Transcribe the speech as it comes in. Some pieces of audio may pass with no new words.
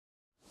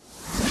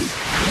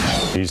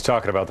He's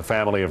talking about the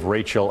family of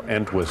Rachel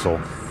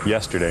Entwistle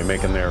yesterday,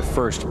 making their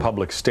first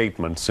public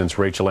statement since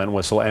Rachel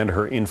Entwistle and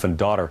her infant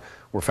daughter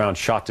were found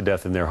shot to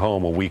death in their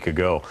home a week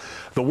ago.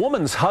 The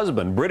woman's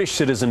husband, British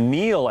citizen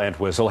Neil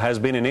Entwistle, has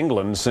been in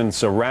England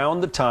since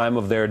around the time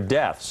of their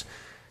deaths.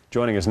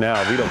 Joining us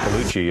now, Vito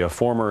Colucci, a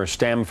former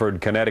Stamford,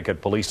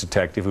 Connecticut police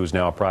detective who's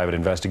now a private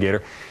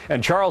investigator,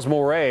 and Charles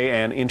Moure,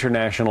 an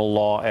international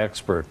law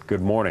expert.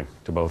 Good morning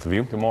to both of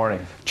you. Good morning.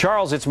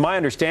 Charles, it's my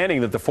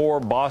understanding that the four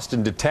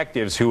Boston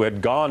detectives who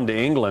had gone to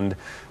England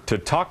to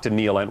talk to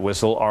Neil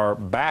Entwistle are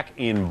back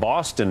in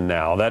Boston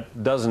now.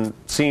 That doesn't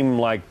seem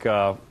like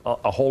a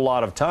whole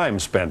lot of time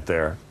spent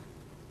there.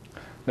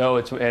 No,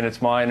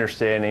 it's my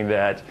understanding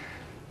that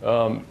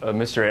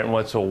Mr.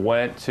 Entwistle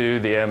went to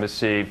the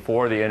embassy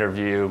for the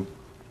interview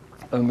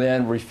and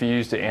then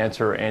refused to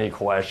answer any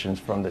questions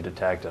from the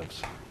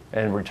detectives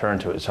and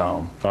returned to his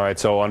home. All right,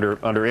 so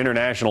under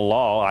international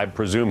law, I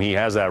presume he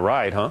has that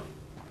right, huh?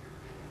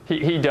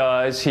 He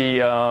does. He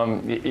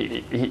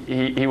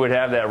would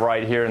have that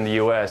right here in the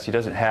U.S. He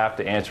doesn't have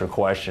to answer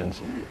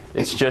questions.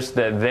 It's just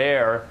that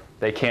there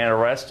they can't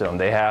arrest him.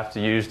 They have to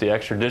use the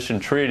extradition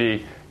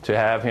treaty to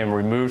have him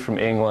removed from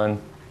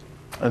England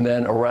and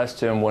then arrest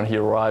him when he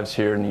arrives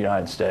here in the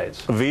United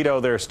States. Vito,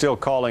 they're still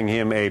calling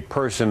him a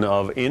person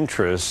of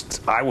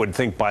interest. I would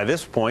think by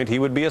this point he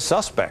would be a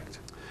suspect.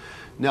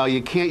 No,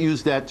 you can't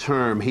use that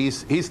term.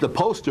 He's the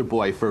poster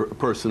boy for a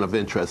person of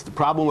interest. The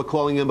problem with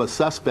calling him a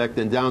suspect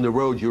and down the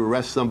road you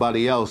arrest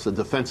somebody else, the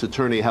defense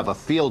attorney have a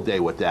field day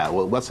with that.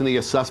 Well, wasn't he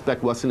a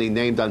suspect? Wasn't he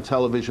named on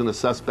television a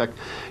suspect?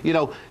 You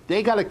know,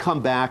 they got to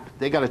come back.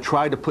 They got to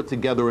try to put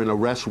together an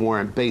arrest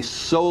warrant based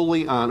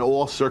solely on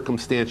all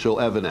circumstantial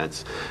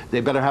evidence.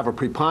 They better have a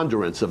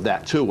preponderance of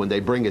that, too, when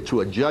they bring it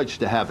to a judge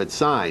to have it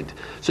signed.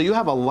 So you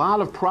have a lot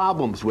of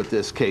problems with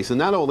this case. And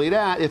not only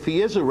that, if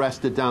he is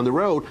arrested down the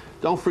road,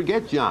 don't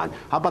forget, John,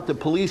 how about the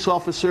police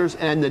officers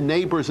and the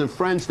neighbors and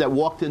friends that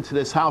walked into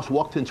this house,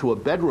 walked into a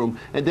bedroom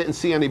and didn't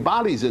see any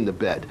bodies in the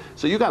bed?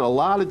 So you got a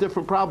lot of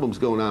different problems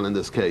going on in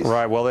this case.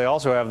 Right. Well, they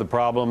also have the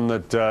problem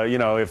that, you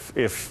know,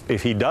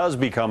 if he does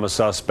become a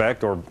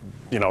suspect or,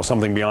 you know,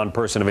 something beyond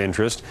person of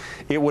interest,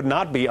 it would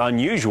not be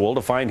unusual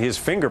to find his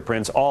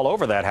fingerprints all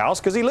over that house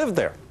because he lived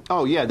there.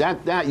 Oh, yeah,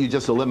 that you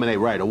just eliminate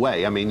right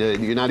away. I mean,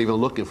 you're not even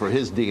looking for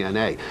his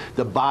DNA.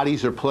 The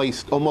bodies are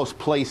almost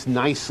placed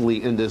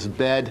nicely in this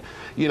bed.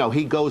 You know,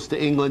 he goes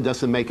to England,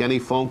 doesn't make any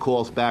phone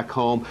calls back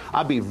home.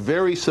 I'd be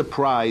very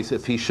surprised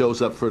if he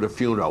shows up for the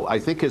funeral. I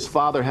think his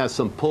father has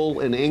some pull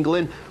in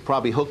England,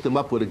 probably hooked him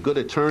up with a good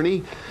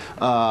attorney.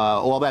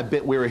 All that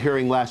bit we were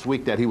hearing last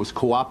week that he was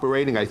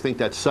cooperating, I think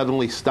that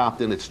suddenly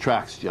stopped in its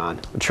tracks, John.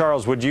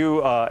 Charles, would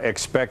you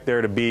expect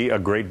there to be a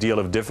great deal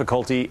of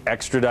difficulty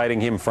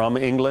extraditing him from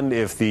England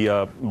if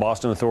the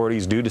Boston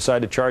authorities do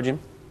decide to charge him?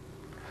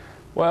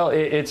 Well,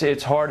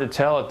 it's hard to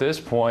tell at this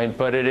point,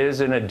 but it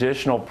is an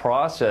additional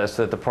process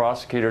that the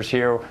prosecutors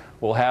here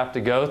will have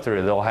to go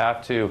through. They'll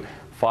have to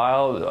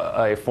file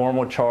a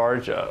formal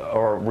charge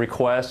or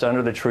request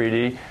under the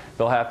treaty.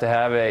 They'll have to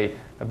have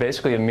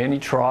basically a mini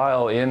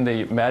trial in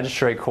the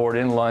magistrate court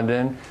in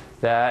London.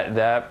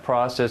 That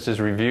process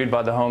is reviewed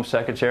by the Home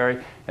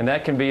Secretary, and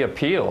that can be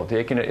appealed.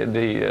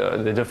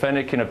 The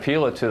defendant can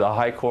appeal it to the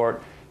High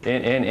Court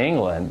in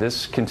England.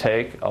 This can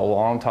take a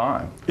long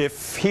time.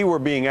 If he were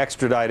being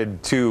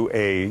extradited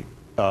to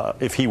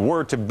if he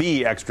were to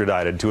be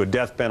extradited to a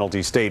death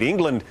penalty state,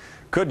 England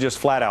could just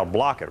flat out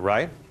block it,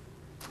 right?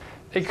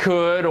 It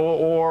could,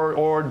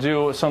 or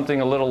do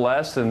something a little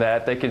less than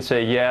that. They could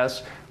say,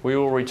 yes, we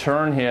will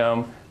return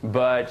him,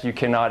 but you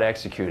cannot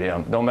execute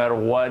him. No matter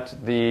what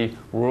the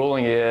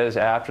ruling is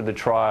after the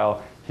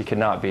trial, he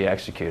cannot be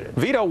executed.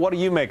 Vito, what do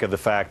you make of the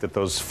fact that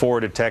those four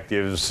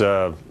detectives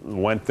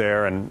went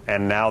there and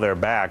now they're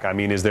back? I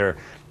mean, is there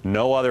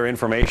no other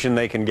information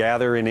they can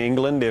gather in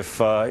England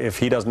if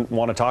he doesn't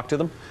want to talk to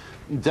them?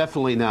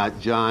 Definitely not,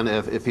 John.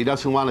 If he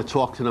doesn't want to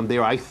talk to them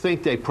there, I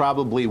think they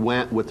probably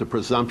went with the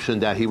presumption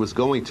that he was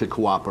going to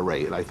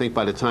cooperate. I think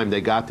by the time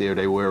they got there,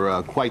 they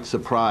were quite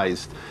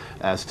surprised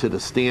as to the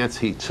stance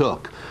he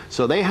took.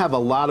 So they have a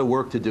lot of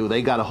work to do.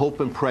 They got to hope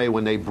and pray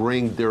when they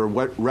bring their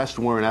arrest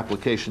warrant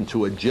application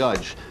to a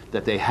judge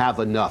that they have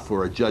enough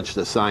for a judge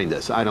to sign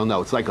this. I don't know.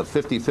 It's like a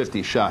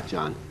 50-50 shot,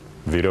 John.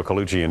 Vito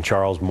Colucci and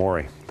Charles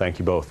Moure, thank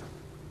you both.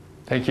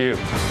 Thank you.